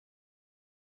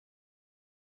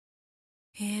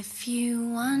If you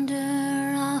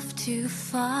wander off too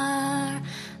far,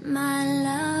 my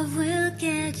love will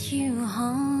get you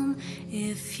home.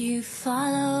 If you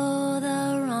follow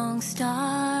the wrong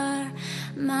star,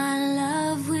 my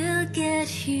love will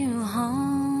get you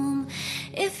home.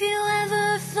 If you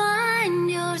ever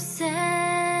find yourself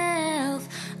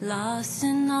lost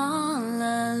and all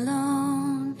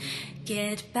alone,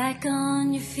 get back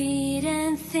on your feet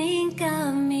and think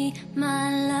of me.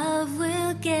 My love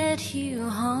will get you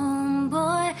home,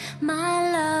 boy.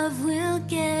 My love will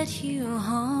get you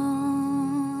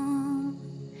home.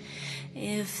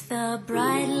 If the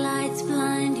bright lights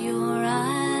blind your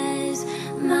eyes,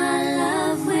 my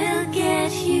love will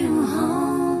get you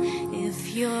home.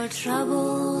 If your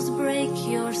troubles break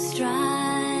your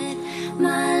stride,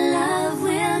 my